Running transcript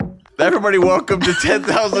Everybody, welcome to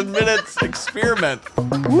 10,000 Minutes Experiment.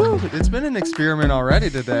 Woo, it's been an experiment already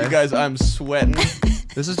today. You guys, I'm sweating.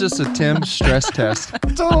 This is just a Tim stress test.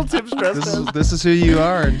 Total Tim stress test. This is who you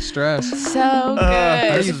are in stress. So good.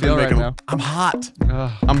 How do you feel right now? I'm hot.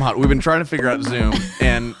 Ugh. I'm hot. We've been trying to figure out Zoom,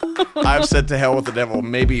 and I've said to hell with the devil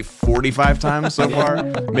maybe 45 times so far.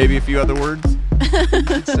 Maybe a few other words.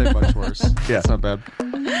 I'd say much worse. Yeah. It's not bad.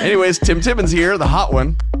 Anyways, Tim Timmons here, the hot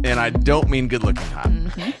one, and I don't mean good looking hot.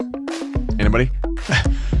 Anybody?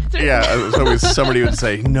 Yeah, so somebody would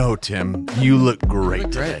say, "No, Tim, you look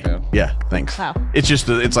great today." Great, man. Yeah, thanks. Wow. It's just,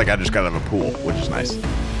 it's like I just got out of a pool, which is nice.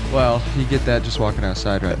 Well, you get that just walking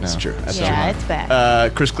outside right That's now. true. That's Yeah, true. it's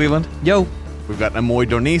bad. Chris Cleveland. Yo. We've got Amoy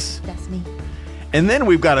Donis. That's me. And then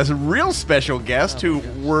we've got a real special guest who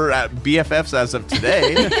we're at BFFs as of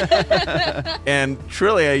today. And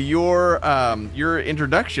Trillia, your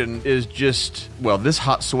introduction is just, well, this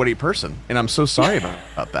hot, sweaty person. And I'm so sorry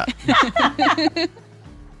about that.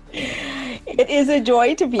 It is a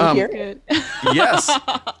joy to be here. Good. Yes.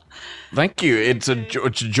 Thank you. It's a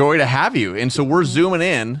joy to have you. And so we're zooming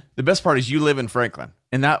in. The best part is you live in Franklin.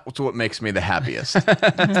 And that's what makes me the happiest.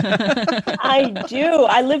 I do.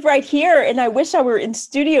 I live right here, and I wish I were in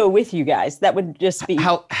studio with you guys. That would just be.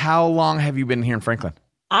 How long have you been here in Franklin?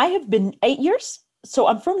 I have been 8 years. So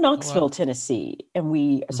I'm from Knoxville, Tennessee, and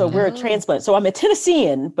we're a transplant. So I'm a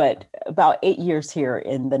Tennessean, but about 8 years here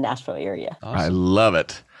in the Nashville area. I love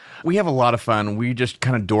it. We have a lot of fun. We just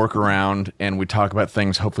kind of dork around and we talk about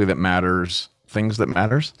things, hopefully that matters. Things that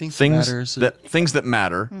matter. Things that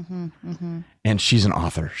matter. And she's an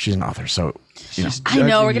author. So, you know. I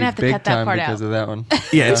know, we're gonna have to cut that part because out. of that one.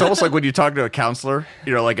 Yeah, it's almost like when you talk to a counselor,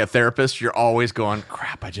 like a therapist, you're always going,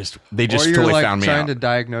 crap, they just or you're totally like found me trying out. to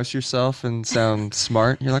diagnose yourself and sound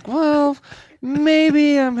smart. You're like, well,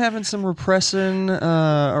 maybe I'm having some repression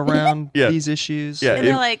around these issues. Yeah. And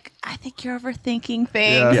they're like, I think you're overthinking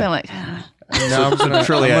things. Yeah. And I'm like, "Ah." Now I'm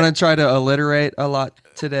gonna try to alliterate a lot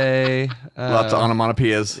today. Lots of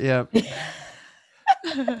onomatopoeias. Yep.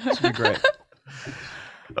 Should be great.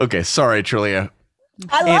 Okay, sorry, Trillia.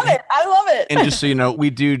 I love it. And just so you know, we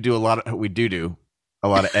do a lot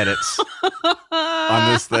of edits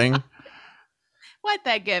on this thing. Why'd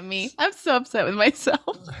that get me? I'm so upset with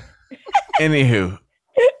myself. Anywho.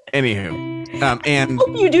 And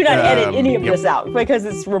Hope you do not edit any of this out because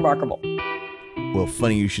it's remarkable. Well,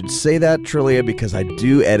 funny you should say that, Trillia, because I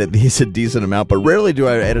do edit these a decent amount, but rarely do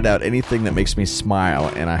I edit out anything that makes me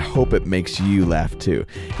smile, and I hope it makes you laugh too.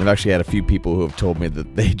 I've actually had a few people who have told me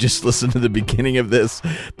that they just listen to the beginning of this,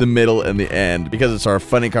 the middle, and the end, because it's our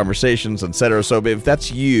funny conversations, etc. So if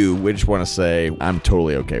that's you, we just want to say I'm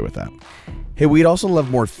totally okay with that. Hey, we'd also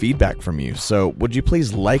love more feedback from you. So would you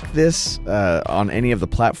please like this on any of the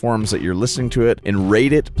platforms that you're listening to it and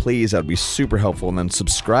rate it, please? That would be super helpful. And then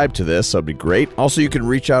subscribe to this. That would be great. Also, you can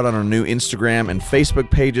reach out on our new Instagram and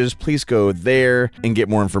Facebook pages. Please go there and get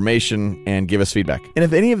more information and give us feedback. And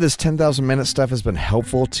if any of this 10,000 minute stuff has been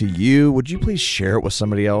helpful to you, would you please share it with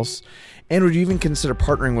somebody else? And would you even consider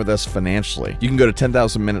partnering with us financially? You can go to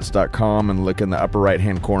 10,000minutes.com and look in the upper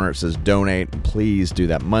right-hand corner. It says donate. Please do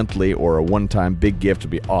that monthly or a one-time big gift would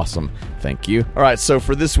be awesome. Thank you. All right, so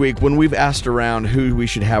for this week, when we've asked around who we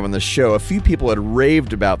should have on the show, a few people had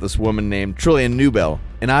raved about this woman named Trillia Newbell.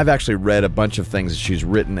 And I've actually read a bunch of things that she's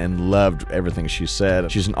written and loved everything she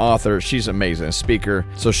said. She's an author. She's amazing, a speaker.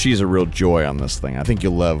 So she's a real joy on this thing. I think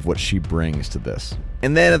you'll love what she brings to this.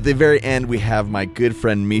 And then at the very end, we have my good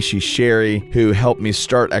friend Mishi Sherry, who helped me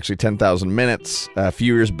start actually 10,000 Minutes a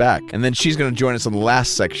few years back. And then she's going to join us in the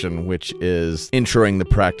last section, which is introing the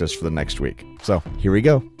practice for the next week. So here we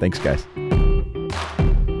go. Thanks, guys.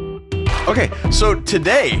 Okay, so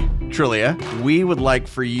today, Trillia, we would like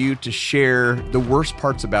for you to share the worst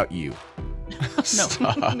parts about you.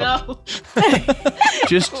 No.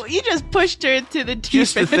 Just You just pushed her to the deep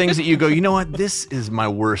just the end. things that you go, you know what, this is my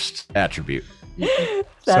worst attribute.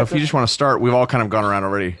 So if you just want to start, we've all kind of gone around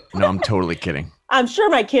already. No, I'm totally kidding. I'm sure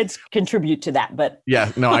my kids contribute to that, but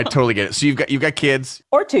Yeah, no, I totally get it. So you've got kids.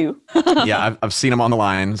 or two. Yeah, I've seen them on the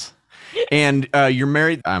lines. And you're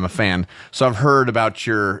married. I'm a fan. So I've heard about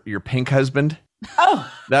your pink husband.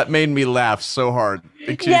 Oh, That made me laugh so hard.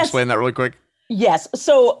 Can you Yes. explain that really quick? yes.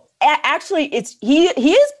 So actually, he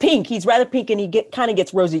is pink. He's rather pink, and he kind of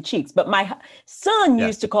gets rosy cheeks. But my son Yeah.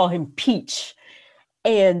 used to call him Peach,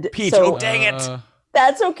 and Peach, so oh dang it.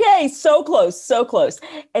 that's okay. So close, so close.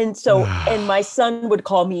 And so, and my son would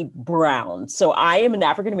call me Brown. So I am an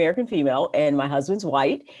African American female, and my husband's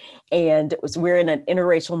white, and we're in an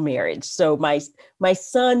interracial marriage. So my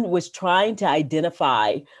son was trying to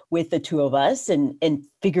identify with the two of us and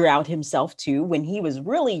figure out himself too when he was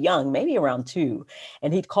really young, maybe around 2.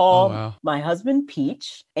 And he'd call my husband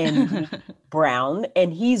Peach and Brown,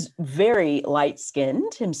 and he's very light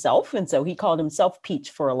skinned himself. And so he called himself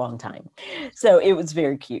Peach for a long time. So it was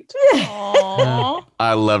very cute.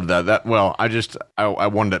 I loved that. I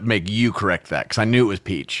wanted to make you correct that because I knew it was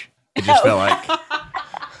Peach. It just felt like...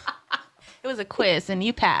 It was a quiz and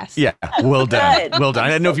you passed. Yeah, well done. Well done. I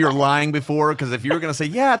didn't know if you were lying before, because if you were going to say,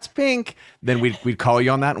 yeah, it's pink, then we'd call you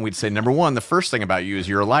on that and we'd say, number one, the first thing about you is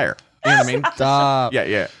you're a liar. You know what I mean? Stop.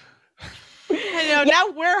 Yeah. I know. Now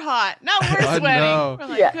we're hot. Now we're sweating. We're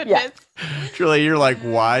like, goodness. Truly, you're like,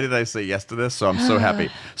 why did I say yes to this? So I'm so happy.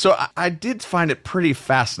 So I did find it pretty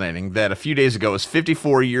fascinating that a few days ago, it was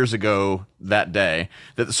 54 years ago that day,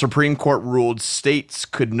 that the Supreme Court ruled states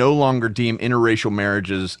could no longer deem interracial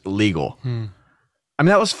marriages legal. I mean,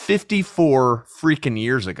 that was 54 freaking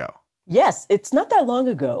years ago. Yes, it's not that long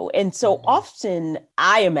ago. And so often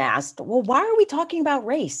I am asked, well, why are we talking about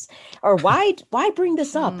race? Or why bring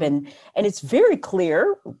this up? And it's very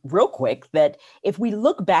clear, real quick, that if we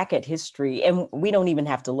look back at history, and we don't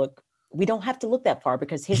have to look that far,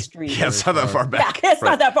 because history it's not that far back. Yeah, it's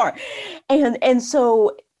not that far. And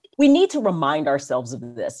so we need to remind ourselves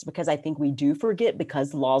of this, because I think we do forget,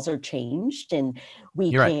 because laws are changed, and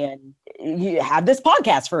you have this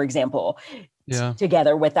podcast, for example,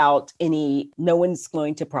 together without no one's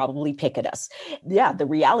going to probably pick at us. Yeah, the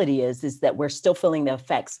reality is that we're still feeling the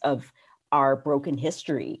effects of our broken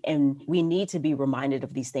history, and we need to be reminded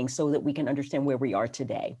of these things so that we can understand where we are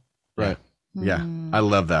today. Right. Yeah, I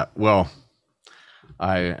love that. Well,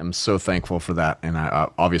 I am so thankful for that, and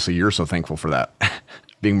obviously you're so thankful for that.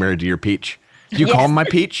 Being married to your Peach. Do you call him my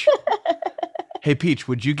Peach? Hey, Peach,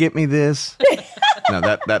 would you get me this? No,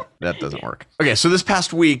 that doesn't work. Okay, so this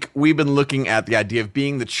past week, we've been looking at the idea of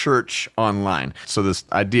being the church online. So this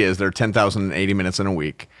idea is there are 10,080 minutes in a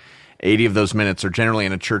week. 80 of those minutes are generally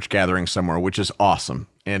in a church gathering somewhere, which is awesome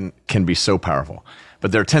and can be so powerful.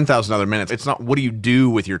 But there are 10,000 other minutes. It's not what do you do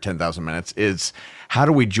with your 10,000 minutes. It's how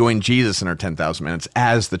do we join Jesus in our 10,000 minutes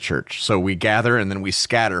as the church? So we gather and then we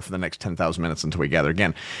scatter for the next 10,000 minutes until we gather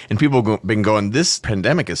again. And people have been going, this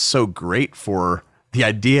pandemic is so great for the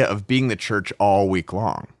idea of being the church all week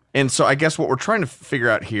long. And so I guess what we're trying to figure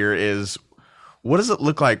out here is, what does it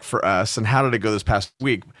look like for us, and how did it go this past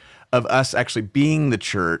week, of us actually being the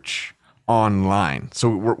church online? So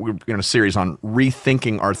we're in a series on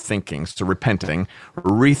rethinking our thinking, so repenting,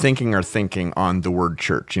 rethinking our thinking on the word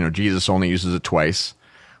church. You know, Jesus only uses it twice,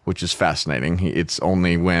 which is fascinating. It's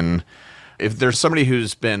only if there's somebody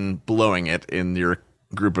who's been blowing it in your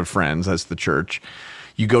group of friends as the church,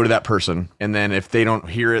 you go to that person, and then if they don't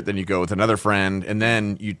hear it, then you go with another friend, and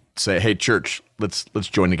then you say, hey, church, let's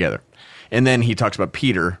join together. And then he talks about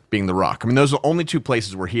Peter being the rock. I mean, those are the only two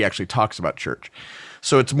places where he actually talks about church.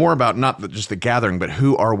 So it's more about not just the gathering, but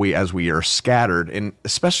who are we as we are scattered, and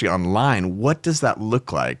especially online, what does that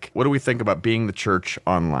look like? What do we think about being the church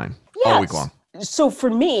online all week long? So for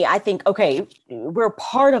me, I think, okay, we're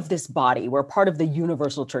part of this body. We're part of the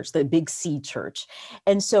universal church, the big C church.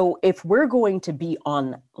 And so if we're going to be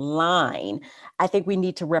online, I think we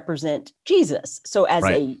need to represent Jesus. So as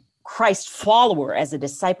a Christ follower, as a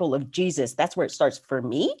disciple of Jesus, that's where it starts for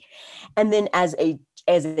me. And then as a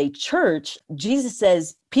church, Jesus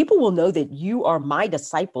says, people will know that you are my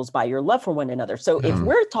disciples by your love for one another. So if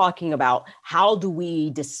we're talking about how do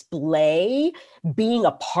we display being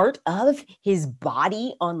a part of his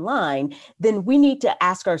body online, then we need to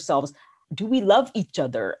ask ourselves, do we love each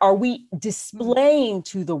other? Are we displaying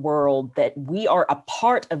to the world that we are a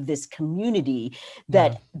part of this community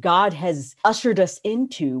that God has ushered us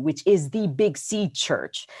into, which is the big C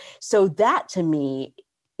church? So that to me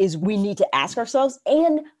is we need to ask ourselves,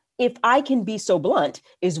 and if I can be so blunt,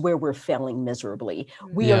 is where we're failing miserably.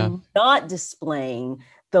 We are not displaying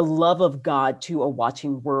the love of God to a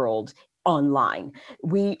watching world online.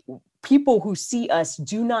 People who see us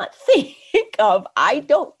do not I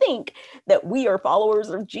don't think that we are followers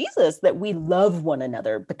of Jesus, that we love one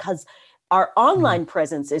another, because our online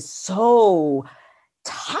presence is so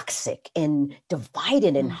toxic and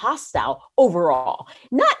divided and hostile overall,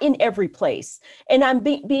 not in every place. And I'm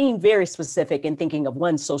being very specific and thinking of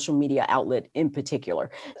one social media outlet in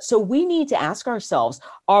particular. So we need to ask ourselves,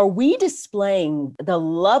 are we displaying the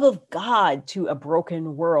love of God to a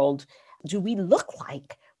broken world? Do we look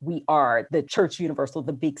like we are the church universal,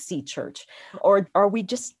 the big C church? Or are we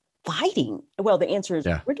just fighting? Well, the answer is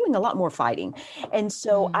we're doing a lot more fighting. And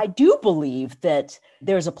so I do believe that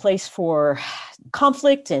there's a place for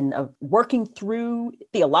conflict and working through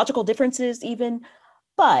theological differences even,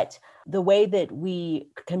 but the way that we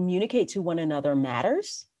communicate to one another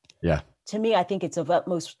matters to me, I think it's of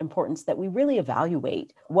utmost importance that we really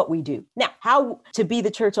evaluate what we do. Now, how to be the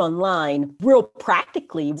church online, real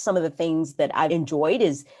practically, some of the things that I've enjoyed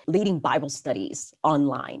is leading Bible studies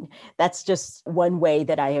online. That's just one way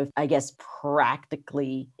that I have, I guess,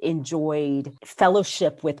 practically enjoyed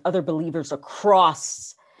fellowship with other believers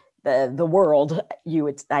across the world.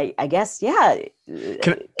 I guess, yeah.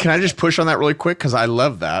 Can I just push on that really quick? Because I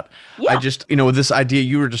love that. Yeah. I just, with this idea,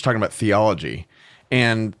 you were just talking about theology.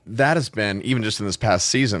 And that has been, even just in this past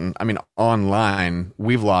season, I mean, online,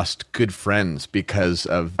 we've lost good friends because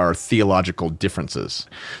of our theological differences.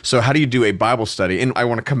 So how do you do a Bible study? And I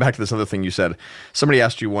want to come back to this other thing you said. Somebody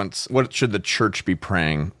asked you once, what should the church be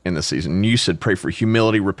praying in this season? And you said, pray for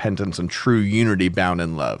humility, repentance, and true unity bound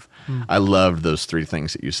in love. I loved those three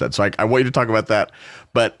things that you said. So I want you to talk about that.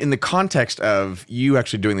 But in the context of you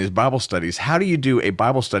actually doing these Bible studies, how do you do a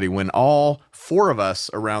Bible study when all four of us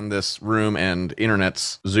around this room and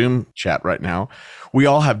internet's Zoom chat right now, we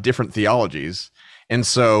all have different theologies? And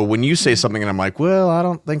so when you say something and I'm like, well, I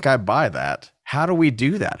don't think I buy that. How do we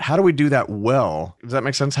do that? How do we do that well? Does that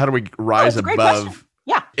make sense? How do we rise above?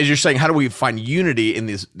 Yeah. As you're saying, how do we find unity in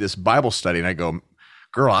this Bible study? And I go,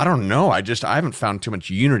 girl, I don't know. I haven't found too much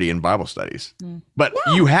unity in Bible studies, but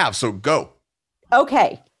you have, so go.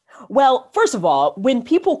 Okay. Well, first of all, when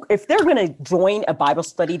people, if they're going to join a Bible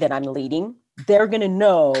study that I'm leading, they're going to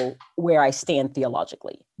know where I stand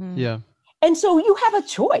theologically. Yeah. And so you have a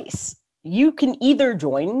choice. You can either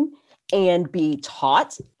join and be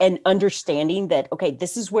taught and understanding that, okay,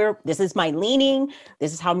 this is my leaning.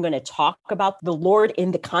 This is how I'm going to talk about the Lord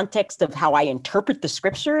in the context of how I interpret the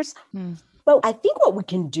scriptures. But I think what we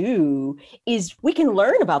can do is we can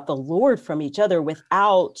learn about the Lord from each other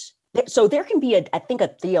without, so there can be I think a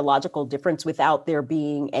theological difference without there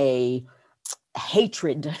being a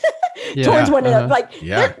hatred towards one another.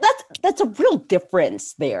 That's a real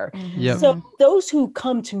difference there. So those who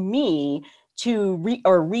come to me to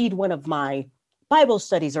read one of my Bible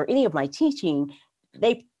studies or any of my teaching,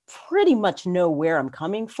 they pretty much know where I'm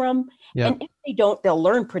coming from. And if they don't, they'll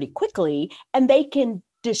learn pretty quickly and they can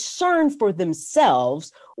discern for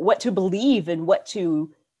themselves what to believe and what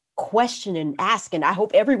to question and ask. And I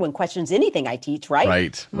hope everyone questions anything I teach,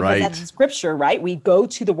 right? Right. That's scripture, right? We go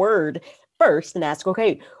to the word first and ask,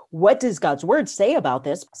 okay, what does God's word say about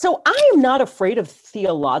this? So I am not afraid of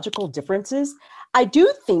theological differences. I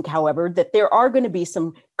do think, however, that there are going to be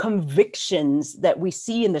some convictions that we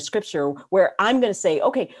see in the scripture where I'm going to say,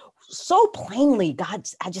 okay, so plainly, God,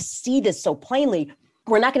 I just see this so plainly.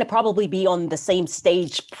 We're not going to probably be on the same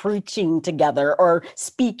stage preaching together or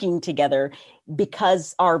speaking together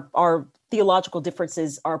because our theological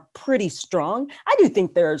differences are pretty strong. I do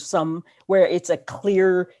think there are some where it's a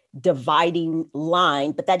clear dividing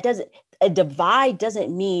line, but a divide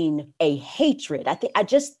doesn't mean a hatred. I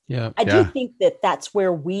do think that that's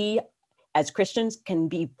where we as Christians can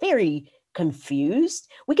be very confused.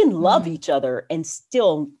 We can love each other and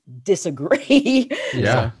still disagree.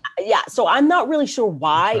 So I'm not really sure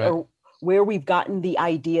why or where we've gotten the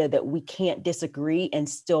idea that we can't disagree and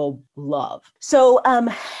still love. So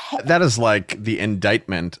that is like the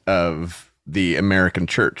indictment of the American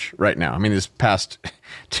church right now. I mean, this past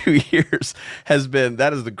 2 years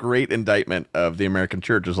that is the great indictment of the American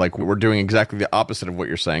church, is like we're doing exactly the opposite of what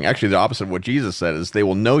you're saying. Actually, the opposite of what Jesus said is they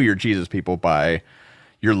will know you're Jesus people by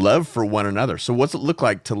your love for one another. So what's it look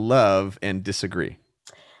like to love and disagree?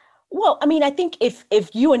 Well, I mean, I think if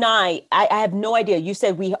you and I have no idea. You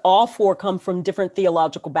said we all four come from different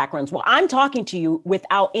theological backgrounds. Well, I'm talking to you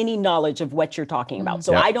without any knowledge of what you're talking about.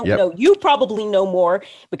 So I don't know. You probably know more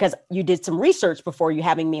because you did some research before you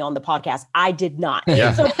having me on the podcast. I did not.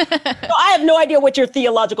 So I have no idea what your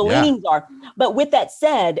theological leanings are. But with that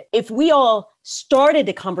said, if we all started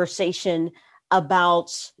a conversation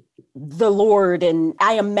about the Lord, and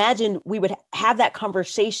I imagine we would have that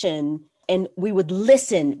conversation and we would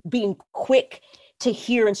listen, being quick to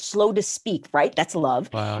hear and slow to speak, right? That's love.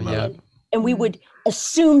 Wow, yeah. And we would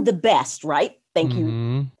assume the best, right? Thank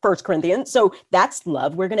you, 1 Corinthians. So that's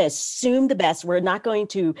love. We're going to assume the best. We're not going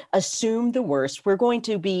to assume the worst. We're going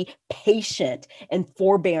to be patient and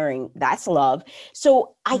forbearing. That's love.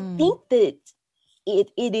 So I think that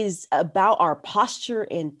it is about our posture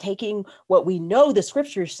and taking what we know the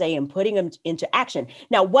scriptures say and putting them into action.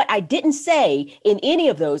 Now, what I didn't say in any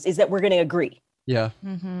of those is that we're going to agree. Yeah.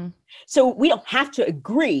 So we don't have to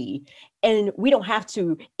agree, and we don't have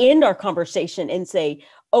to end our conversation and say,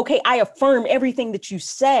 okay, I affirm everything that you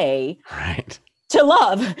say to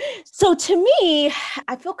love. So to me,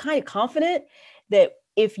 I feel kind of confident that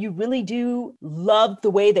if you really do love the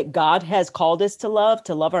way that God has called us to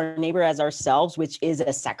love our neighbor as ourselves, which is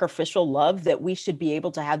a sacrificial love, that we should be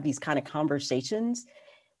able to have these kind of conversations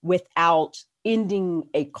without ending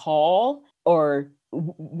a call or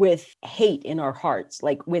with hate in our hearts,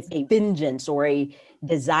 like with a vengeance or a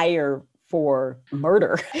desire for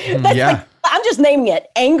murder. That's like, I'm just naming it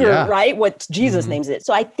anger, right? What Jesus names it.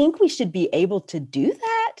 So I think we should be able to do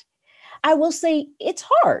that. I will say it's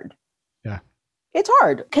hard. Yeah. It's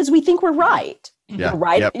hard because we think we're right. Yeah.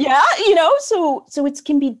 Right. Yep. Yeah. So it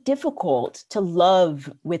can be difficult to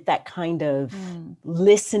love with that kind of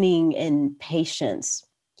listening and patience.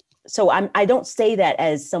 So I don't say that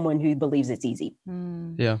as someone who believes it's easy.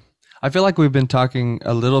 Yeah. I feel like we've been talking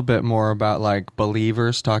a little bit more about like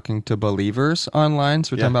believers talking to believers online.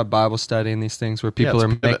 So we're talking about Bible study and these things where people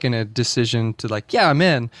are making a decision to like, I'm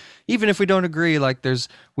in. Even if we don't agree, like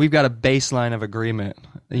we've got a baseline of agreement,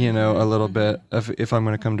 a little bit of if I'm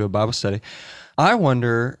going to come to a Bible study. I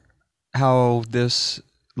wonder how this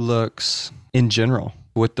looks in general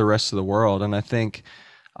with the rest of the world. And I think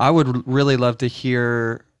I would really love to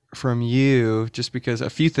hear from you, just because a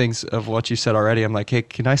few things of what you said already, I'm like, hey,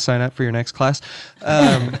 can I sign up for your next class?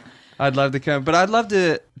 I'd love to come, but I'd love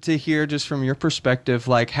to hear just from your perspective,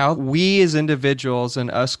 like how we as individuals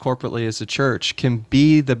and us corporately as a church can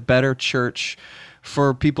be the better church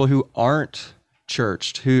for people who aren't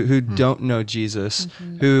churched, who don't know Jesus,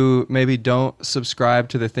 who maybe don't subscribe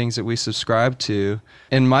to the things that we subscribe to.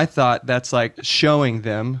 And my thought, that's like showing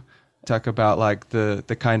them. Talk about like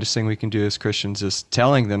the kindest thing we can do as Christians is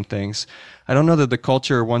telling them things. I don't know that the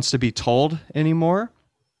culture wants to be told anymore.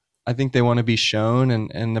 I think they want to be shown. And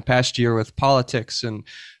in the past year with politics and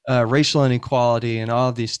racial inequality and all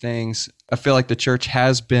of these things, I feel like the church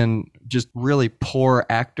has been just really poor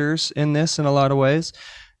actors in this in a lot of ways.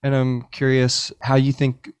 And I'm curious how you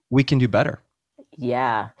think we can do better.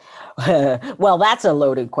 Yeah. Well, that's a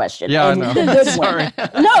loaded question. Yeah, and I know. Good Sorry.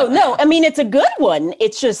 One. No. I mean, it's a good one.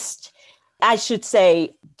 It's just, I should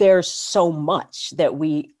say there's so much that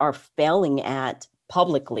we are failing at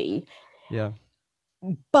publicly. Yeah.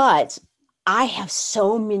 But I have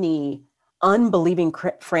so many unbelieving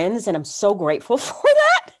friends, and I'm so grateful for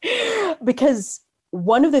that, because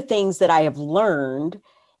one of the things that I have learned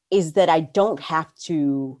is that I don't have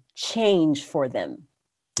to change for them.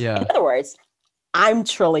 Yeah. In other words, I'm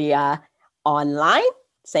Trillia online,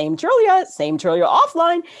 same Trillia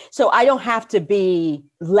offline. So I don't have to be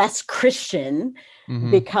less Christian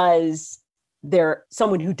because they're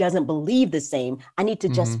someone who doesn't believe the same. I need to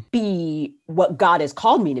just be what God has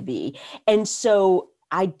called me to be. And so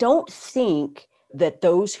I don't think that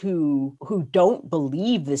those who don't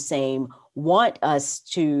believe the same want us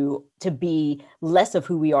to be less of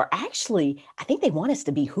who we are. Actually, I think they want us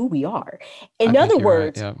to be who we are. In other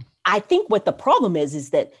words, I think what the problem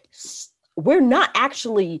is that we're not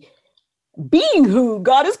actually being who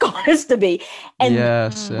God has called us to be. And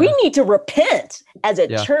we need to repent as a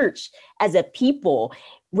church, as a people,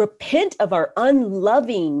 repent of our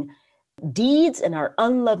unloving deeds and our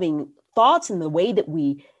unloving thoughts and the way that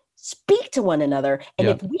we speak to one another. And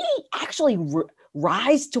if we actually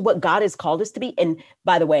rise to what God has called us to be, and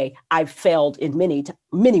by the way, I've failed in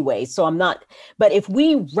many ways, so I'm not, but if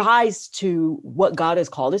we rise to what God has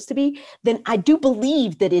called us to be, then I do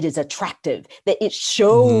believe that it is attractive, that it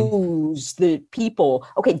shows the people,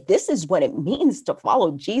 okay, this is what it means to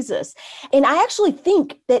follow Jesus. And I actually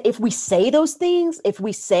think that if we say those things, if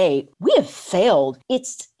we say we have failed,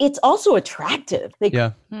 it's also attractive.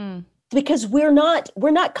 Because we're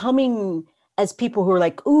not coming as people who are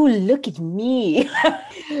like, ooh, look at me,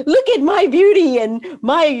 look at my beauty and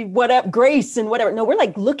my whatever grace and whatever. No, we're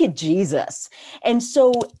like, look at Jesus. And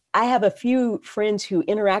so I have a few friends who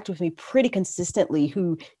interact with me pretty consistently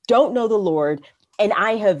who don't know the Lord. And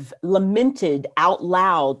I have lamented out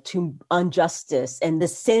loud to injustice and the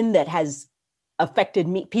sin that has affected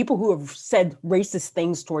me, people who have said racist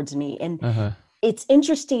things towards me. And it's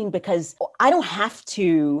interesting because I don't have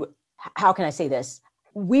to, how can I say this?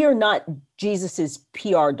 We are not Jesus's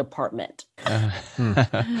PR department.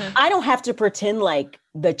 I don't have to pretend like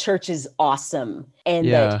the church is awesome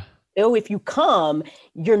and that, if you come,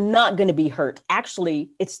 you're not going to be hurt. Actually,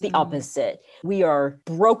 it's the opposite. We are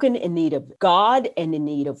broken, in need of God and in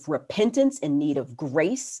need of repentance, in need of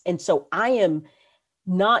grace. And so I am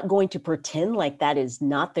not going to pretend like that is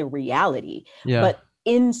not the reality. But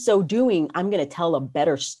in so doing, I'm going to tell a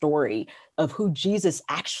better story of who Jesus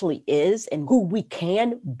actually is and who we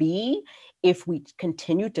can be if we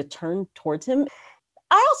continue to turn towards him.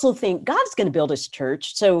 I also think God's going to build his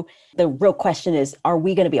church. So the real question is, are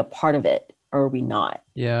we going to be a part of it or are we not?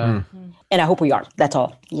 Yeah. And I hope we are. That's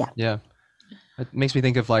all. Yeah. Yeah. It makes me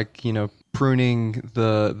think of like, pruning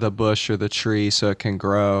the bush or the tree so it can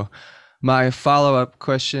grow. My follow-up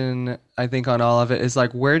question, I think, on all of it is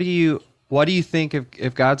like, what do you think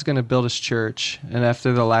if God's going to build his church, and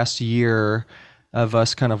after the last year of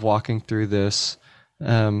us kind of walking through this,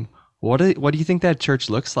 what do you think that church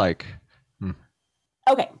looks like?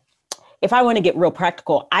 Okay. If I want to get real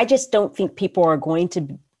practical, I just don't think people are going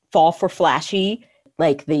to fall for flashy,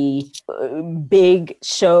 like the big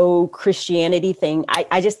show Christianity thing.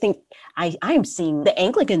 I just think I am seeing the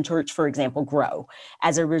Anglican Church, for example, grow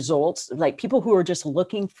as a result. Like people who are just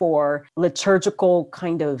looking for liturgical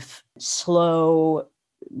kind of slow,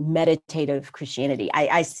 meditative Christianity.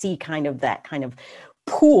 I see kind of that kind of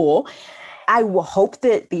pool. I will hope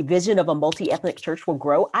that the vision of a multi-ethnic church will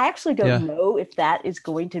grow. I actually don't know if that is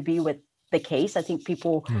going to be the case. I think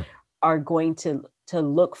people are going to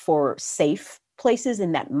look for safe places,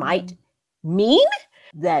 and that might mean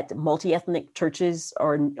that multi-ethnic churches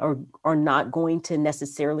are not going to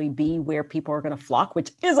necessarily be where people are going to flock,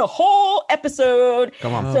 which is a whole episode.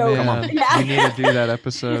 Come on. Come on. Yeah. We need to do that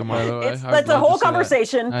episode, by the way. That's a whole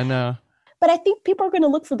conversation. I know. But I think people are going to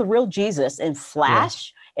look for the real Jesus, and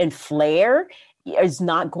flash and flare is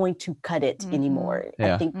not going to cut it anymore.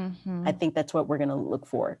 Yeah. I think that's what we're going to look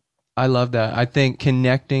for. I love that. I think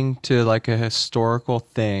connecting to like a historical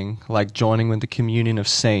thing, like joining with the communion of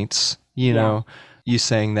saints, you know, you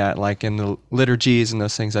saying that like in the liturgies and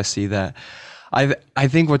those things, I see that. I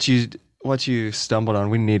think what you stumbled on,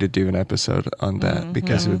 we need to do an episode on that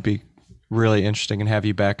because it would be really interesting and have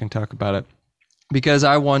you back and talk about it. Because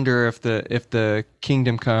I wonder if the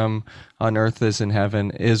kingdom come on earth as in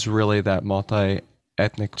heaven is really that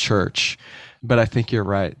multi-ethnic church. But I think you're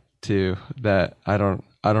right too, that I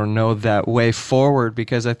don't know that way forward,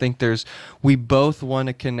 because I think we both want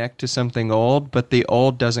to connect to something old, but the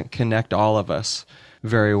old doesn't connect all of us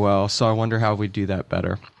very well. So I wonder how we do that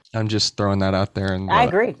better. I'm just throwing that out there into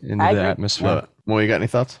the atmosphere. Well, you got any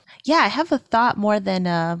thoughts? Yeah, I have a thought more than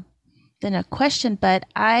a question, but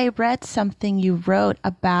I read something you wrote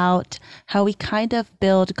about how we kind of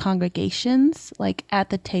build congregations like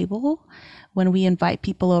at the table when we invite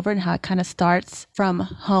people over, and how it kind of starts from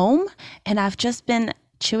home. And I've just been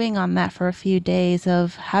chewing on that for a few days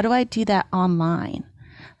of how do I do that online?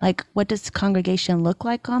 Like, what does congregation look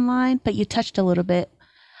like online? But you touched a little bit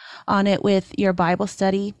on it with your Bible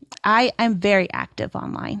study. I'm very active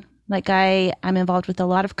online. Like I'm involved with a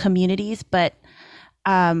lot of communities, but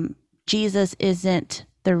Jesus isn't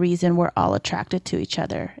the reason we're all attracted to each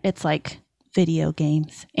other. It's like video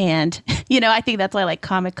games. And, I think that's why like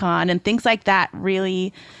Comic-Con and things like that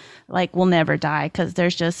really like will never die, because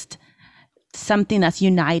there's just something that's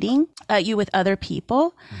uniting you with other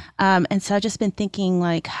people. And so I've just been thinking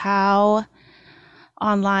like, how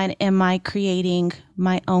online am I creating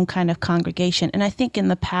my own kind of congregation? And I think in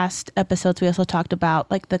the past episodes, we also talked about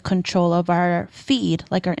like the control of our feed,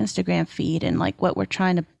 like our Instagram feed, and like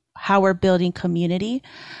how we're building community.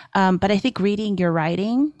 But I think reading your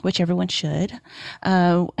writing, which everyone should,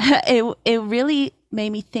 it really made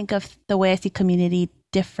me think of the way I see community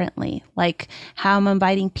differently, like how I'm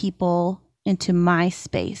inviting people into my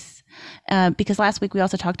space. Because last week we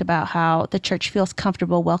also talked about how the church feels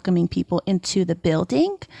comfortable welcoming people into the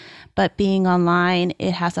building, but being online,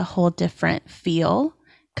 it has a whole different feel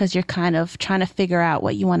because you're kind of trying to figure out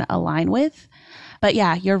what you want to align with. But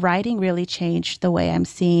yeah, your writing really changed the way I'm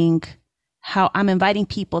seeing how I'm inviting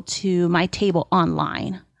people to my table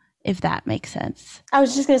online, if that makes sense. I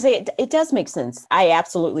was just going to say, it does make sense. I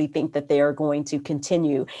absolutely think that they are going to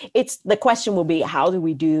continue. The question will be, how do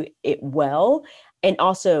we do it well? And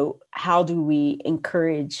also, how do we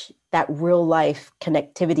encourage that real life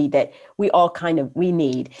connectivity that we all we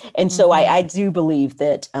need? And so I do believe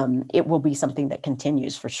that it will be something that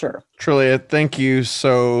continues for sure. Trillia, thank you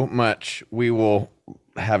so much. We will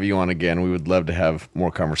have you on again. We would love to have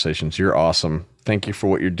more conversations. You're awesome. Thank you for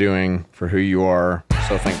what you're doing, for who you are.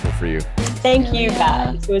 So thankful for you. Thank you,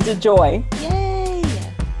 guys. It was a joy. Yay.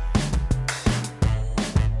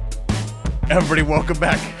 Everybody, welcome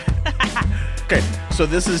back. Okay, so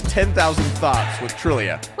this is 10,000 Thoughts with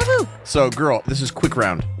Trillia. Woohoo! So, girl, this is quick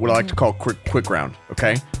round. What I like to call quick round,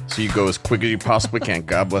 okay? So you go as quick as you possibly can.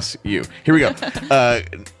 God bless you. Here we go.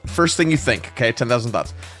 First thing you think, okay? 10,000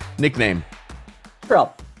 Thoughts. Nickname.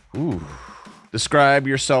 Girl. Ooh. Describe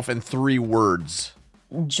yourself in 3 words.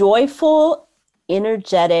 Joyful,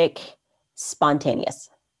 energetic, spontaneous.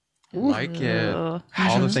 Like it. All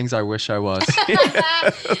the things I wish I was.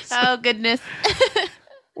 Oh, goodness.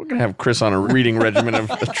 We're going to have Chris on a reading regimen of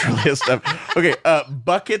Trillia stuff. Okay,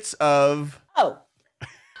 buckets of... Oh.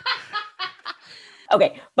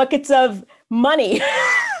 Okay, buckets of money.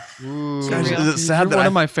 Gosh, is it sad You're that one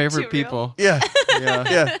of my favorite Too real? people. Yeah,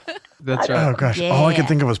 yeah. That's right. Oh gosh, all I could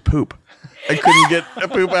think of was poop. I couldn't get a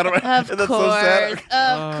poop out of my. Of That's course. so sad.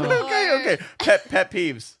 Of course. Okay. Pet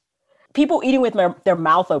peeves. People eating with their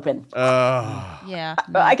mouth open. Yeah.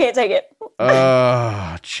 I can't take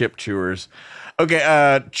it. Chip chewers.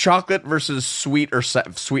 Okay, chocolate versus sweet or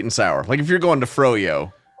sweet and sour. Like if you're going to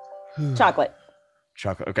Froyo, Chocolate.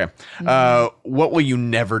 chocolate. Okay. What will you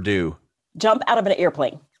never do? Jump out of an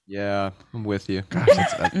airplane. Yeah, I'm with you. Gosh,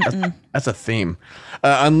 that's a theme.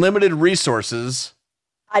 Unlimited resources.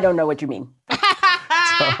 I don't know what you mean.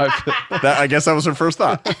 I guess that was her first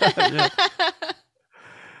thought.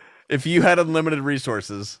 If you had unlimited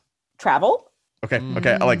resources. Travel. Okay,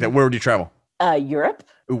 I like that. Where would you travel? Europe.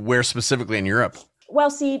 Where specifically in Europe? Well,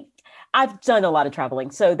 see, I've done a lot of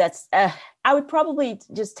traveling, so that's. I would probably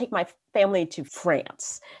just take my family to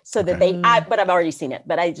France, so that but I've already seen it,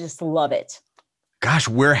 but I just love it. Gosh,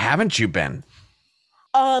 where haven't you been?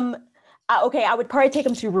 Okay, I would probably take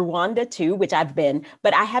them to Rwanda too, which I've been,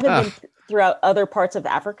 but I haven't been throughout other parts of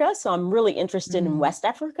Africa. So I'm really interested in West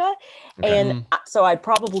Africa. And so I'd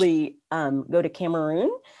probably go to Cameroon,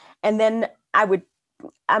 and then I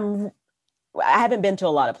haven't been to a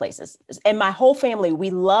lot of places. And my whole family, we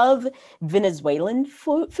love Venezuelan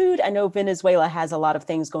food. I know Venezuela has a lot of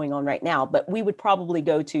things going on right now, but we would probably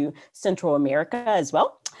go to Central America as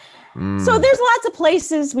well. So there's lots of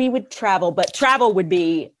places we would travel, but travel would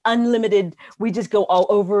be unlimited. We just go all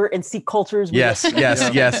over and see cultures. Yes.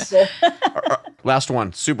 Last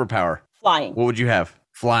one, superpower. Flying. What would you have?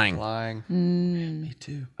 Flying. Me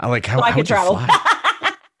too. I like how So I could would you travel.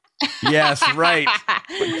 fly? Yes, right.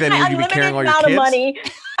 But then would you be carrying all your amount kids? of money.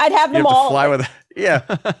 I'd have You them have all. to fly with. Yeah.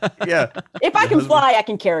 If I can fly, I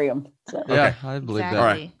can carry them. So. Yeah, I believe that. All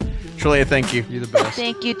right. Trillia, thank you. You're the best.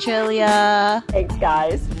 Thank you, Trillia. Thanks,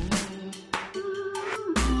 guys.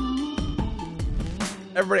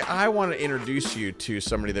 Everybody, I want to introduce you to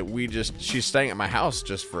somebody that she's staying at my house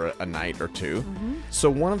just for a night or two. So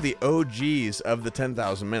one of the OGs of the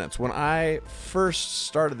 10,000 Minutes, when I first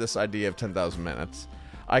started this idea of 10,000 Minutes,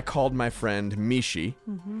 I called my friend Mishi,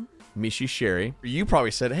 Mishi Sherry. You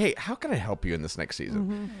probably said, hey, how can I help you in this next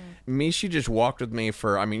season? Mishi just walked with me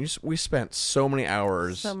we spent so many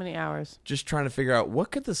hours just trying to figure out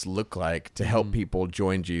what could this look like to help people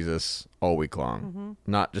join Jesus all week long.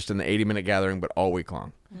 Not just in the 80-minute gathering, but all week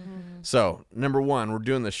long. So, number one, we're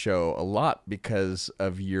doing this show a lot because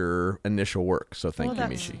of your initial work. So thank you,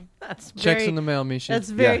 Mishi. That's Checks in the mail, Mishi. That's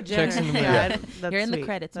very Yeah. generous. Checks in the mail. Yeah, that's You're in the sweet.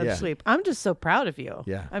 credits. That's Yeah. sweet. I'm just so proud of you.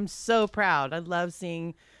 Yeah. I'm so proud. I love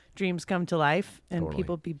seeing dreams come to life and Totally.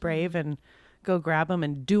 people be brave and go grab them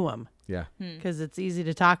and do them. Yeah. Because it's easy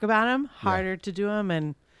to talk about them, harder to do them,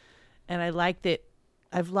 and I like that.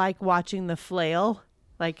 I've liked watching the flail.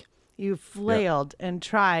 Like you flailed and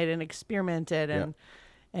tried and experimented,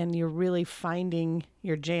 and you're really finding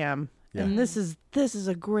your jam. Yeah. And this is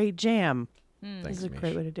a great jam. Thanks, This is a Mish.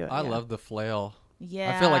 great way to do it. I yeah. love the flail.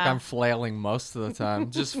 Yeah. I feel like I'm flailing most of the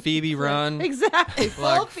time. Just Phoebe run. Exactly. Full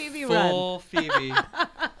Like Phoebe run. Full Phoebe.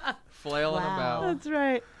 Flailing about. That's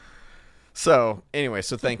right. So, anyway,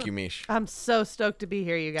 thank you, Mish. I'm so stoked to be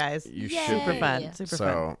here, you guys. You Yay. should Super be. fun. Super fun.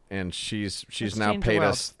 So, and she's Let's now change the paid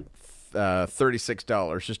world. us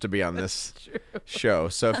 $36 just to be on this show.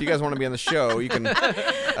 So if you guys want to be on the show, you can go to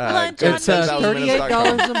It's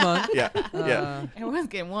 $10,000minutes.com. $38 a month. Yeah. Everyone's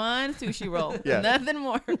getting one sushi roll. Yeah. Nothing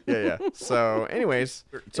more. Yeah. So, anyways,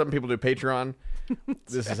 some people do Patreon.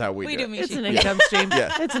 This is how we do do it. Mishi. It's an income stream.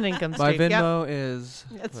 Yeah. It's an income My stream. Yep. Venmo is.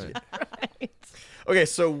 That's wait. right. Okay,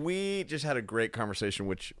 so we just had a great conversation,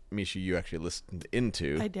 which Misha, you actually listened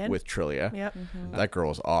into I did. with Trillia. Yep. That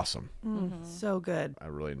girl is awesome. So good. I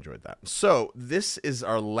really enjoyed that. So this is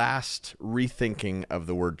our last rethinking of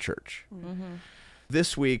the word church.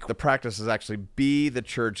 This week, the practice is actually be the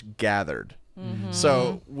church gathered.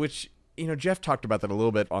 So, which, Jeff talked about that a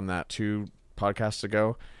little bit on that 2 podcasts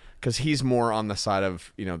ago, because he's more on the side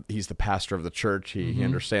of, he's the pastor of the church. He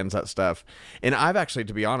understands that stuff. And I've actually,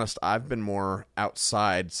 to be honest, I've been more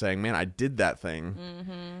outside saying, man, I did that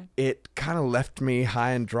thing. It kind of left me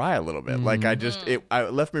high and dry a little bit. Like it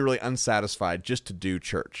left me really unsatisfied just to do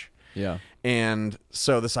church. Yeah. And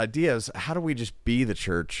so this idea is, how do we just be the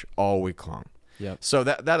church all week long? Yep. So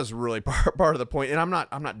that is really part of the point. And I'm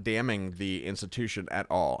not damning the institution at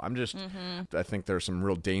all. I'm just I think there's some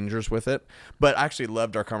real dangers with it. But I actually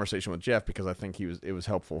loved our conversation with Jeff because I think it was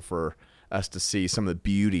helpful for us to see some of the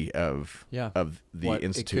beauty of the What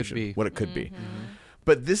institution, what it could be.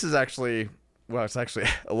 But this is actually it's actually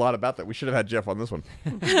a lot about that. We should have had Jeff on this one.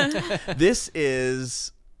 This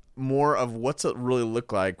is more of what's it really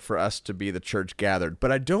look like for us to be the church gathered.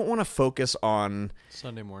 But I don't want to focus on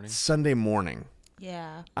Sunday morning.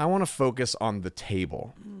 Yeah. I want to focus on the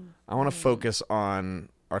table. I want to focus on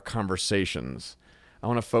our conversations. I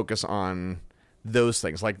want to focus on those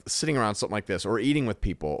things, like sitting around something like this or eating with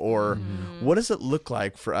people, or what does it look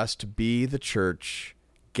like for us to be the church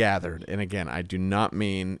gathered? And again, I do not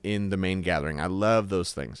mean in the main gathering. I love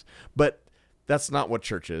those things. But that's not what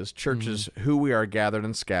church is. Church is who we are gathered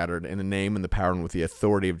and scattered in the name and the power and with the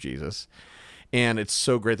authority of Jesus. And it's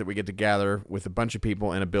so great that we get to gather with a bunch of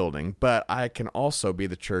people in a building, but I can also be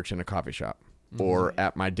the church in a coffee shop or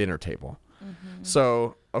at my dinner table.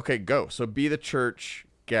 So, okay, go. So be the church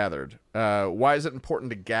gathered. Why is it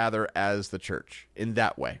important to gather as the church in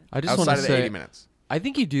that way? I just outside want to of the say, 80 minutes. I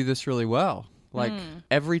think you do this really well. Like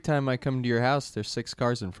every time I come to your house, there's 6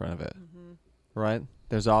 cars in front of it, right?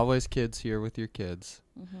 There's always kids here with your kids.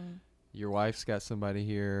 Your wife's got somebody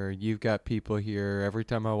here. You've got people here. Every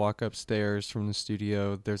time I walk upstairs from the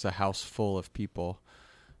studio, there's a house full of people.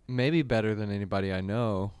 Maybe better than anybody I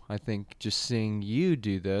know. I think just seeing you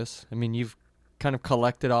do this, I mean, you've kind of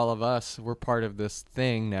collected all of us. We're part of this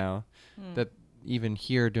thing now that even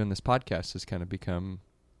here doing this podcast has kind of become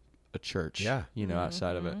a church,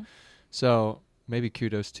 outside of it. So maybe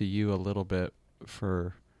kudos to you a little bit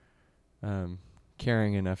for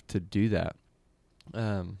caring enough to do that.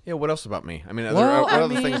 What else about me? I mean, what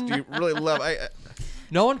other things do you really love?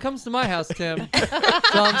 No one comes to my house, Tim.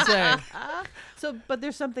 That's all I'm saying. So, but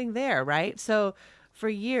there's something there, right? So for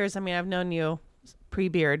years, I mean, I've known you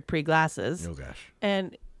pre-beard, pre-glasses. Oh, gosh.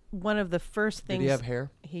 And one of the first things... Did he have hair?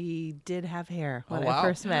 He did have hair when wow. I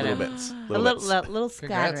first met him. Little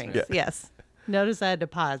scatterings, yes. Notice I had to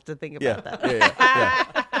pause to think about that.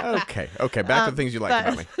 Yeah. Okay. Back to the things you like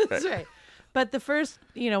about me. That's right. But the first,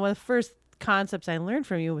 one of the first concepts I learned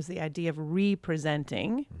from you was the idea of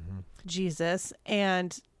representing Jesus.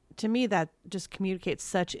 And to me, that just communicates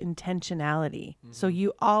such intentionality. So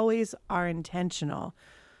you always are intentional.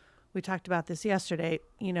 We talked about this yesterday.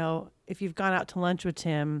 If you've gone out to lunch with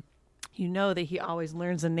Tim, you know that he always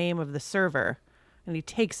learns the name of the server. And he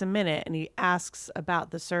takes a minute and he asks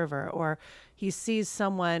about the server, or he sees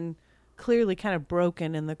someone clearly kind of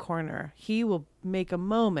broken in the corner. He will make a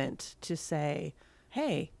moment to say,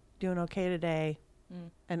 "Hey, doing okay today?"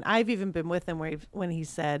 And I've even been with him when he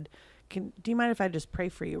said, do you mind if I just pray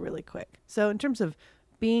for you really quick? So in terms of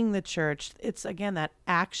being the church, it's again that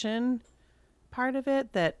action part of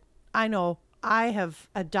it that I know I have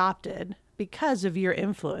adopted because of your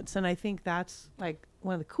influence. And I think that's like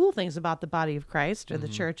one of the cool things about the body of Christ or the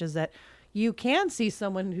church is that you can see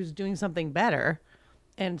someone who's doing something better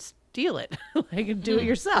and steal it, like do it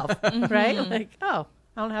yourself, right? Like, oh,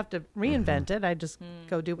 I don't have to reinvent it. I just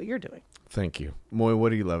go do what you're doing. Thank you. Moy, what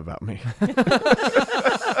do you love about me? I'm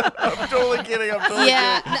totally kidding.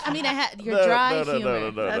 Yeah, I mean, your dry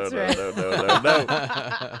humor. That's right.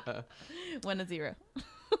 No. 1-0.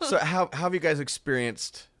 So how have you guys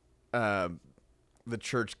experienced the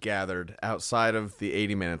church gathered outside of the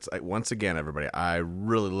 80 minutes? Once again, everybody, I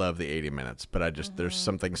really love the 80 minutes, but I just there's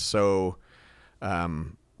something so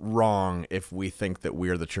wrong if we think that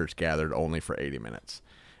we're the church gathered only for 80 minutes.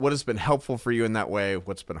 What has been helpful for you in that way?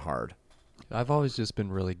 What's been hard? I've always just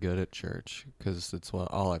been really good at church because it's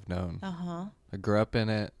all I've known. I grew up in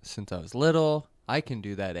it since I was little. I can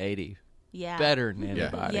do that 80 better than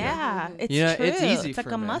anybody. Yeah, it's true. It's easy. It's like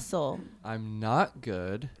for a me. muscle. I'm not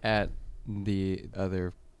good at the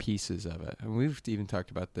other pieces of it. And we've even talked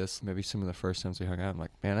about this maybe some of the first times we hung out. I'm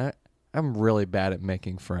like, man, I'm really bad at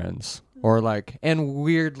making friends and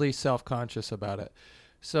weirdly self-conscious about it.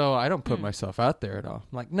 So I don't put myself out there at all.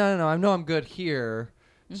 I'm like, no, I know I'm good here.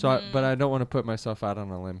 But I don't want to put myself out on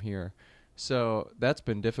a limb here. So that's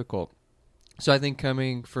been difficult. So I think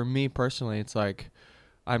coming for me personally, it's like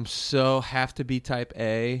I'm have to be type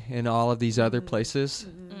A in all of these other places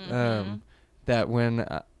that when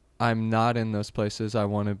I'm not in those places, I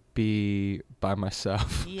want to be by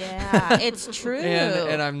myself. Yeah, it's true.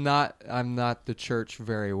 and I'm not the church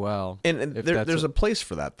very well. And there's a place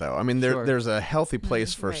for that, though. I mean, there's a healthy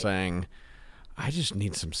place for saying, I just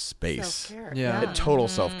need some space. Self-care. Yeah. Total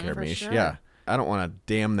self-care, Mish. Sure. Yeah. I don't want to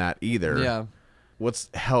damn that either. Yeah. What's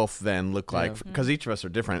health then look like? Because each of us are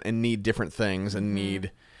different and need different things and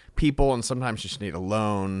need people and sometimes just need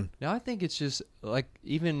alone. No, I think it's just like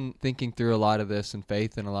even thinking through a lot of this and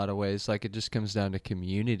faith in a lot of ways, like it just comes down to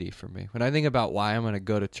community for me. When I think about why I'm going to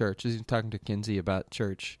go to church, I was even talking to Kinsey about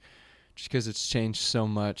church just because it's changed so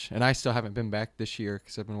much. And I still haven't been back this year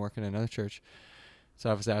because I've been working at another church. So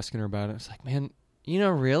I was asking her about it. It's like, man,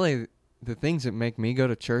 really the things that make me go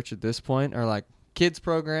to church at this point are like kids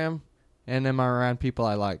program and am I around people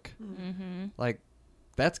I like? Mm-hmm. Like,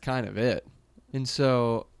 that's kind of it. And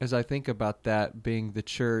so as I think about that being the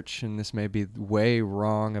church, and this may be way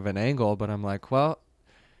wrong of an angle, but I'm like, well,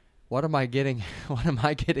 what am I getting? What am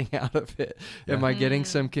I getting out of it? Yeah. Am I getting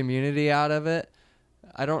some community out of it?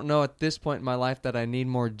 I don't know at this point in my life that I need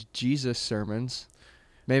more Jesus sermons.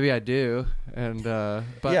 Maybe I do, and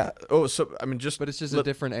but yeah. Oh, so I mean, but it's just a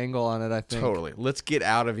different angle on it. I think totally. Let's get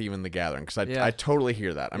out of even the gathering, because I totally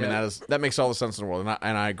hear that. I mean, that makes all the sense in the world,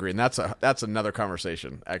 and I agree. And that's another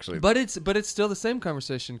conversation, actually. But it's still the same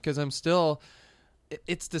conversation, because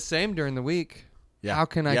it's the same during the week. Yeah. How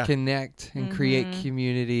can I connect and create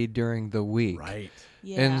community during the week? Right.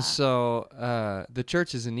 Yeah. And so the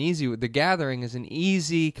church is the gathering is an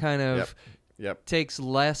easy kind of takes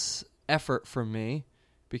less effort from me,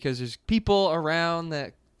 because there's people around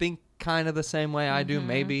that think kind of the same way I do,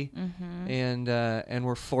 maybe, and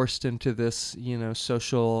we're forced into this,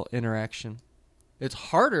 social interaction. It's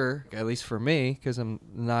harder, at least for me, because I'm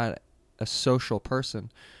not a social person,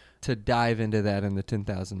 to dive into that in the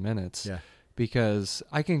 10,000 minutes. Yeah. Because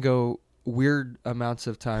I can go weird amounts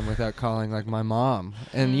of time without calling, like, my mom,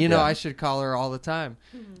 and I should call her all the time.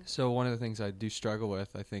 So one of the things I do struggle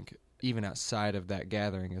with, I think, even outside of that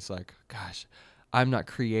gathering, is like, gosh, I'm not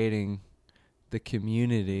creating the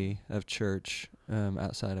community of church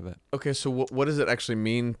outside of it. Okay, so what does it actually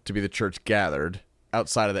mean to be the church gathered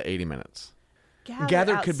outside of the 80 minutes?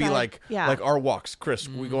 Gathered could be like our walks. Chris,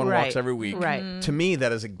 we go on walks every week. Right. To me,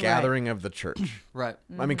 that is a gathering of the church. Right.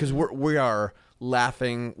 I mean, because we are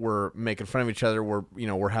laughing, we're making fun of each other,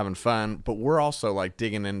 we're having fun, but we're also like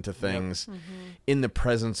digging into things in the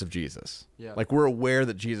presence of Jesus. Yeah. Like, we're aware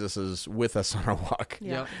that Jesus is with us on our walk.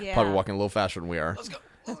 Yeah. Probably walking a little faster than we are. Let's go.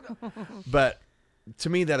 But to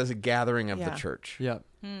me, that is a gathering of the church. Yeah.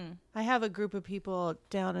 I have a group of people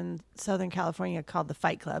down in Southern California called the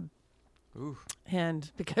Fight Club. Ooh. And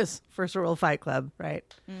because first rule Fight Club, right?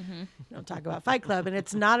 Don't talk about Fight Club. And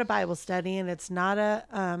it's not a Bible study, and it's not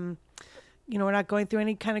a, we're not going through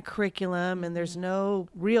any kind of curriculum, and there's no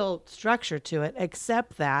real structure to it,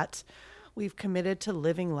 except that we've committed to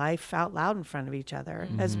living life out loud in front of each other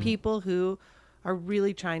as people who are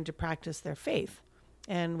really trying to practice their faith.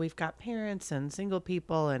 And we've got parents and single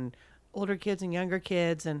people and older kids and younger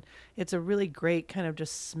kids, and it's a really great kind of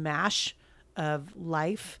just smash of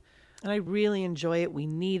life. And I really enjoy it. We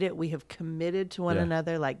need it. We have committed to one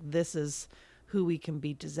another. Like, this is who we can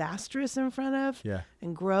be disastrous in front of,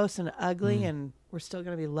 and gross and ugly, and we're still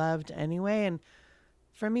going to be loved anyway. And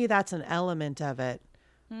for me, that's an element of it.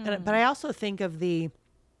 But I also think of the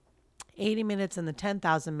 80 minutes and the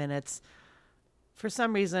 10,000 minutes. For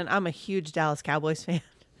some reason, I'm a huge Dallas Cowboys fan.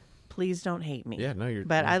 Please don't hate me. Yeah, no, you're.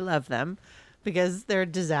 But I love them, because they're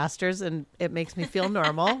disasters, and it makes me feel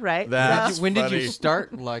normal, right? When did you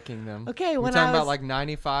start liking them? Okay, when I was talking about like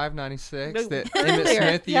 95, 96, the Emmitt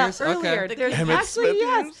Smith years. Earlier. Okay, There's actually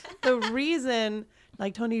the reason,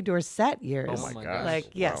 like Tony Dorsett years. Oh my gosh! Like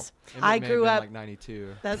yes, Emmett I grew up like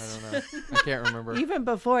 92. That's I don't know. I can't remember. Even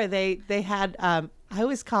before they had. I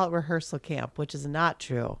always call it rehearsal camp, which is not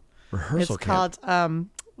true. Rehearsal camp. It's called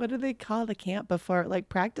what do they call the camp before, like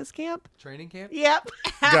practice camp? Training camp? Yep.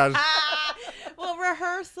 Well,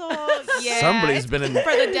 rehearsal. Yeah. Somebody's been in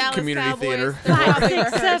for the Dallas community Cowboys. theater. 5,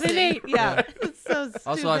 6, 7, 8. Yeah. It's so stupid.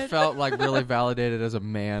 Also, I felt like really validated as a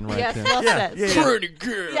man right yes, then. well said. Pretty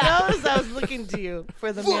good. Yeah, I was looking to you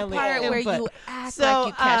for the manly part where input. you act like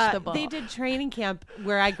you catch the ball. They did training camp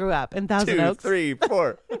where I grew up in Thousand 2, Oaks. 3,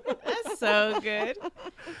 4. That's so good.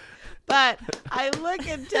 But I look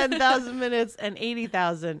at 10,000 minutes and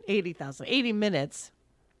 80 minutes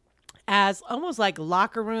as almost like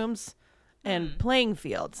locker rooms and playing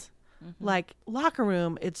fields. Like locker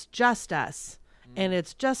room, it's just us. And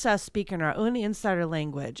it's just us speaking our own insider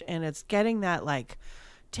language. And it's getting that like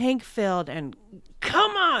tank filled and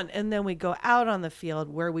come on. And then we go out on the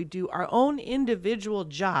field where we do our own individual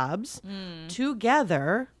jobs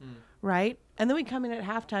together, right? And then we come in at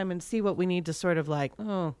halftime and see what we need to sort of like,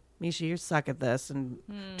 oh, Misha, you suck at this and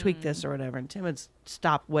tweak this or whatever. And Tim would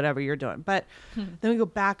stop whatever you're doing. But then we go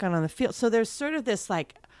back on the field. So there's sort of this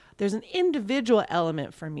like, there's an individual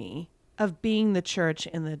element for me of being the church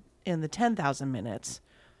in the 10,000 minutes,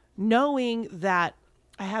 knowing that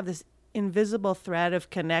I have this invisible thread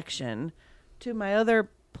of connection to my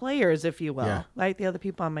other players, if you will, like the other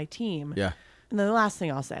people on my team. Yeah. And then the last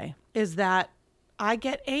thing I'll say is that I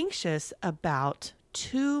get anxious about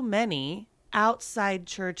too many outside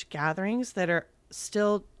church gatherings that are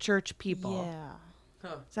still church people. Yeah.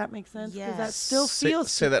 Does that make sense? Yes. Because that still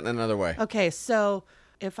feels... Say that in another way. Okay, so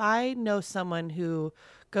if I know someone who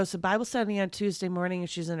goes to Bible study on Tuesday morning, and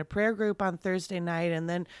she's in a prayer group on Thursday night, and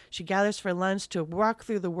then she gathers for lunch to walk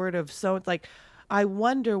through the Word of. So it's like, I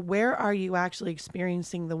wonder, where are you actually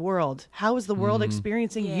experiencing the world? How is the world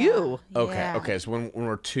experiencing you? Okay. So when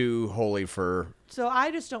we're too holy for... So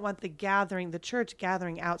I just don't want the church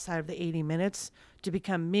gathering outside of the 80 minutes to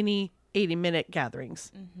become mini 80-minute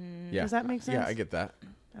gatherings. Yeah. Does that make sense? Yeah, I get that.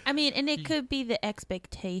 I mean, and it could be the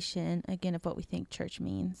expectation, again, of what we think church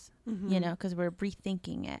means, because we're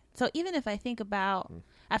rethinking it. So even if I think about,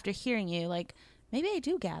 after hearing you, like, maybe I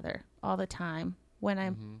do gather all the time when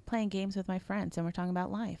I'm playing games with my friends and we're talking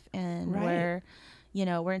about life, and we're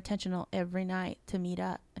intentional every night to meet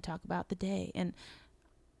up and talk about the day.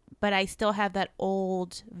 But I still have that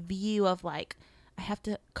old view of like, I have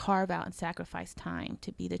to carve out and sacrifice time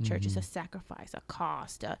to be the church. It's a sacrifice, a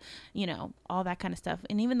cost, all that kind of stuff.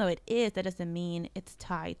 And even though it is, that doesn't mean it's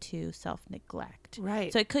tied to self-neglect.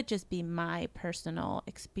 Right. So it could just be my personal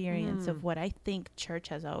experience of what I think church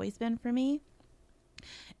has always been for me.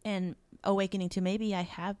 And awakening to maybe I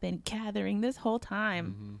have been gathering this whole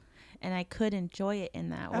time and I could enjoy it in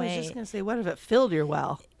that way. I was just going to say, what if it filled your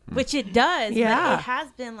well? Which it does. Yeah. But it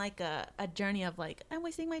has been like a journey of like, I'm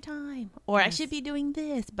wasting my time, or I should be doing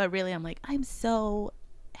this. But really, I'm like, I'm so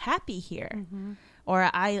happy here. Or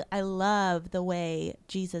I love the way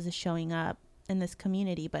Jesus is showing up in this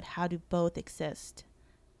community, but how do both exist?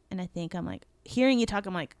 And I think I'm like, hearing you talk,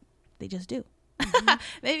 I'm like, they just do.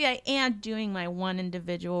 Maybe I am doing my one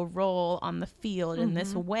individual role on the field in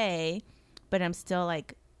this way, but I'm still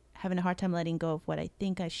like having a hard time letting go of what I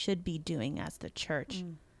think I should be doing as the church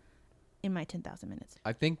in my 10,000 minutes.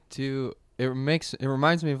 I think too, it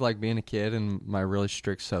reminds me of like being a kid in my really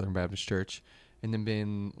strict Southern Baptist church, and then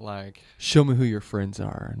being like, show me who your friends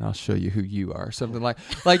are and I'll show you who you are. Something like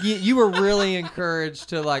you were really encouraged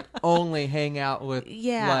to like only hang out with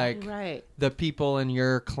the people in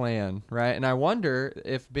your clan. Right. And I wonder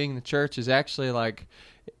if being the church is actually like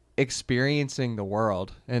experiencing the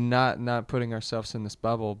world and not putting ourselves in this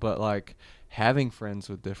bubble, but like having friends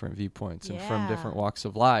with different viewpoints and from different walks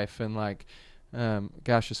of life. And like,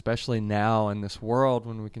 especially now in this world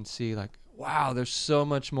when we can see like, wow, there's so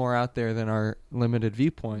much more out there than our limited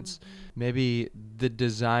viewpoints. Maybe the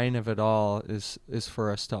design of it all is for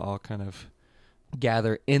us to all kind of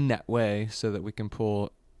gather in that way so that we can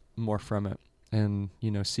pull more from it and,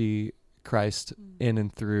 see Christ in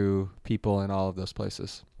and through people in all of those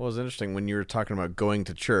places. Well, it's interesting when you were talking about going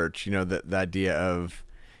to church, the idea of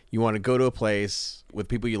you want to go to a place with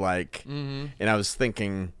people you like. And I was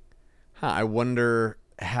thinking, I wonder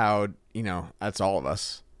how, that's all of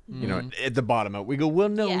us. At the bottom of it, we go, well,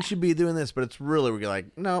 no, we should be doing this, but it's really, we're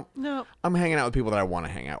like, no, I'm hanging out with people that I want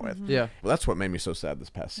to hang out with. Yeah. Well, that's what made me so sad this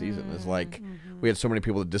past season is like, we had so many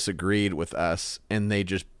people that disagreed with us and they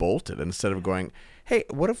just bolted instead of going, hey,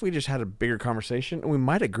 what if we just had a bigger conversation and we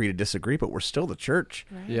might agree to disagree, but we're still the church.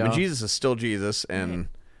 Right. Yeah. But Jesus is still Jesus and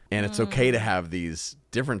it's okay to have these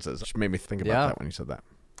differences. It just made me think about that when you said that.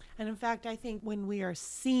 And in fact, I think when we are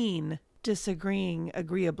seen disagreeing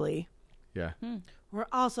agreeably, we're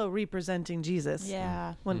also representing Jesus.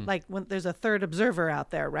 Yeah. When there's a third observer out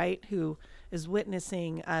there, right, who is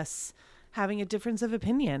witnessing us having a difference of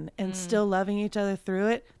opinion and still loving each other through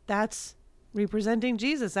it, that's representing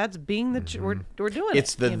Jesus. That's being the we're doing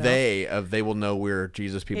it's the they of they will know we're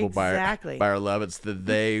Jesus people by our love. It's the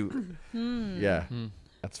they.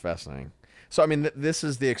 That's fascinating. So I mean, this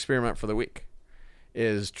is the experiment for the week.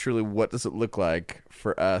 Is truly what does it look like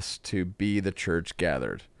for us to be the church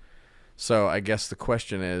gathered? So I guess the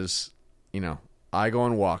question is, I go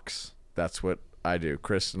on walks. That's what I do.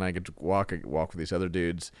 Chris and I get to walk. I walk with these other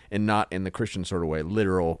dudes, and not in the Christian sort of way,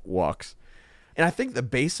 literal walks. And I think the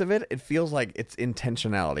base of it feels like it's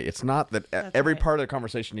intentionality. It's not that every part of the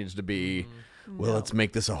conversation needs to be, let's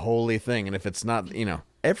make this a holy thing. And if it's not,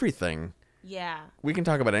 everything, we can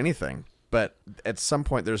talk about anything. But at some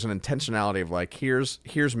point, there's an intentionality of like,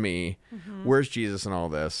 here's me. Where's Jesus in all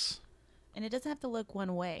this? And it doesn't have to look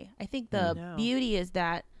one way. I think the beauty is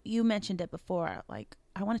that you mentioned it before. Like,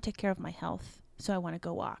 I want to take care of my health, so I want to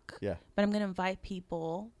go walk. Yeah. But I'm going to invite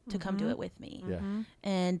people to come do it with me. Yeah.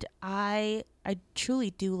 And I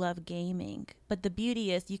truly do love gaming. But the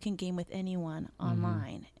beauty is you can game with anyone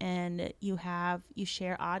online. And you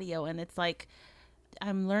share audio. And it's like,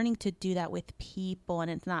 I'm learning to do that with people, and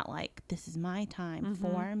it's not like, this is my time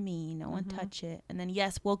for me, no one touch it. And then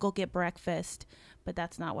yes, we'll go get breakfast, but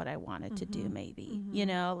that's not what I wanted to do. Maybe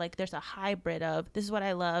like there's a hybrid of this is what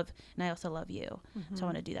I love and I also love you, so I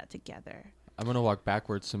want to do that together. I'm going to walk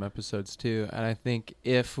backwards some episodes too, and I think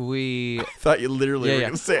if we... I thought you literally were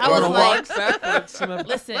going to say, I was like, walk backwards some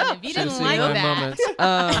listen, if you didn't like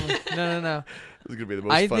that... No. This is gonna be the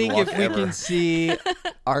most I fun think walk if we ever. can see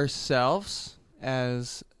ourselves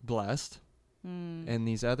as blessed and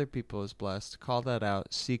these other people as blessed, call that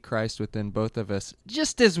out, see Christ within both of us,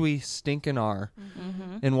 just as we stinking are,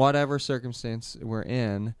 in whatever circumstance we're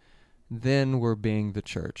in, then we're being the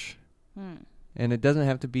church. And it doesn't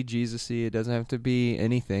have to be Jesus-y. It doesn't have to be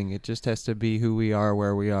anything. It just has to be who we are,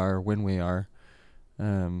 where we are, when we are.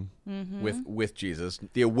 With Jesus,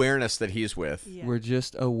 the awareness that he's with. Yeah. We're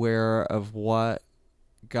just aware of what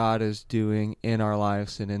God is doing in our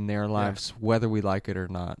lives and in their lives, whether we like it or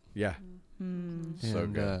not. Yeah. So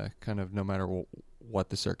And good. kind of no matter what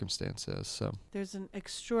the circumstance is. So There's an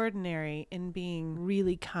extraordinary in being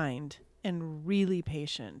really kind and really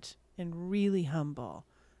patient and really humble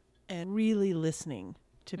and really listening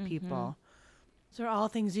to people. Those are all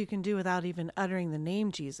things you can do without even uttering the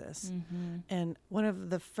name Jesus. And one of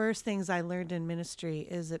the first things I learned in ministry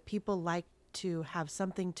is that people like to have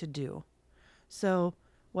something to do. So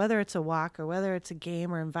whether it's a walk or whether it's a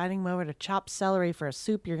game or inviting them over to chop celery for a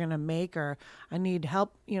soup you're going to make, or I need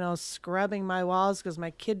help, scrubbing my walls because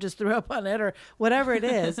my kid just threw up on it, or whatever it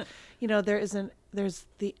is, there's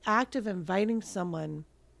the act of inviting someone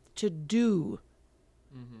to do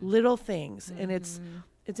little things. And it's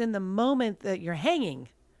in the moment that you're hanging,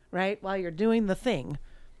 right? While you're doing the thing,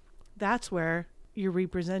 that's where you're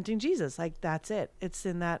representing Jesus. Like, that's it. It's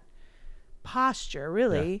in that posture,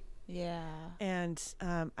 really. Yeah. And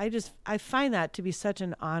I find that to be such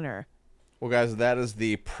an honor. Well, guys, that is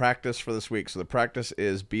the practice for this week. So the practice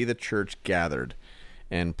is be the church gathered.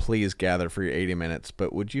 And please gather for your 80 minutes.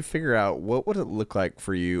 But would you figure out what would it look like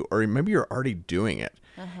for you? Or maybe you're already doing it.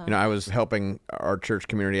 I was helping our church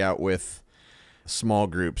community out with small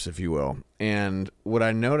groups, if you will. And what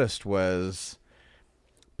I noticed was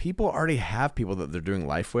people already have people that they're doing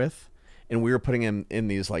life with. And we were putting them in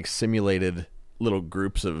these like simulated little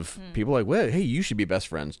groups of people like, well, hey, you should be best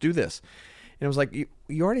friends. Do this. And it was like,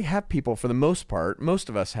 you already have people for the most part. Most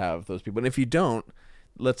of us have those people. And if you don't,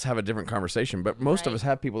 let's have a different conversation. But most of us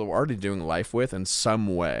have people that we're already doing life with in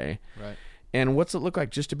some way. Right. And what's it look like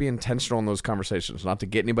just to be intentional in those conversations? Not to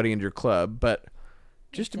get anybody into your club, but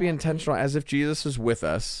just to be intentional as if Jesus is with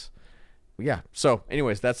us. Yeah. So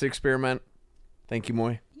anyways, that's the experiment. Thank you,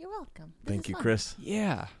 Moy. You're welcome. Thank you, Chris.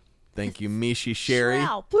 yeah. Thank you, Mishi Sherry.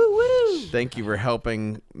 Wow. Woo-woo! Thank you for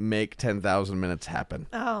helping make 10,000 minutes happen.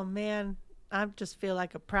 Oh, man. I just feel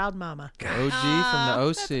like a proud mama. OG from the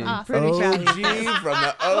OC. awesome. Pretty proud of you. OG from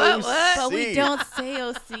the OC. But we don't say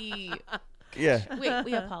OC. Yeah.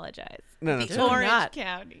 We apologize. No, no. Do sorry. Orange not.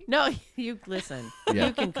 County. No, you listen. Yeah.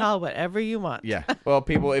 You can call whatever you want. Yeah. Well,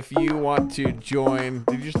 people, if you want to join,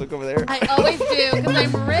 did you just look over there? I always do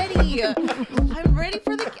because I'm ready. I'm ready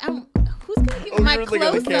for the. Who's gonna give me my you're looking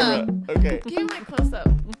at the close up? camera. Okay. Give me my close up.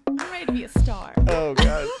 I'm ready to be a star. Oh,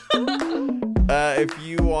 God. If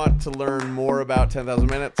you want to learn more about 10,000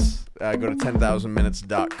 Minutes, go to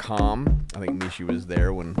 10,000minutes.com. I think Mishi was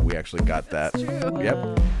there when we actually got that. True.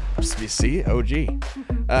 Yep. See, OG.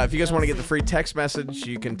 If you guys want to get the free text message,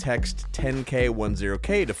 you can text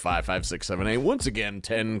 10K10K to 55678. Once again,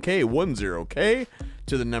 10K10K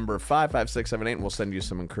to the number 55678, and we'll send you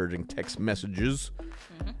some encouraging text messages.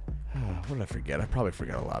 What did I forget? I probably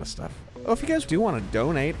forgot a lot of stuff. Oh, if you guys do want to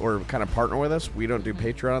donate or kind of partner with us, we don't do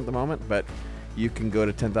Patreon at the moment, but you can go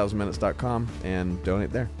to 10,000minutes.com and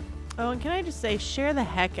donate there. Oh, and can I just say, share the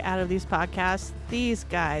heck out of these podcasts. These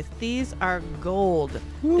guys, these are gold.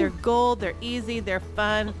 They're gold. They're easy. They're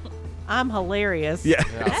fun. I'm hilarious. Yeah.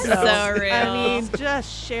 That's so real. I mean,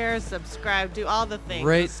 just share, subscribe, do all the things.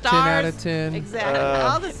 Rate The 10 out of 10. Exactly.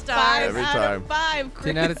 All the stars. Every 5 time. out of 5, Chris.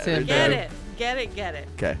 10 out of 10. Get baby. it. Get it. Get it.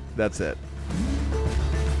 Okay, that's it.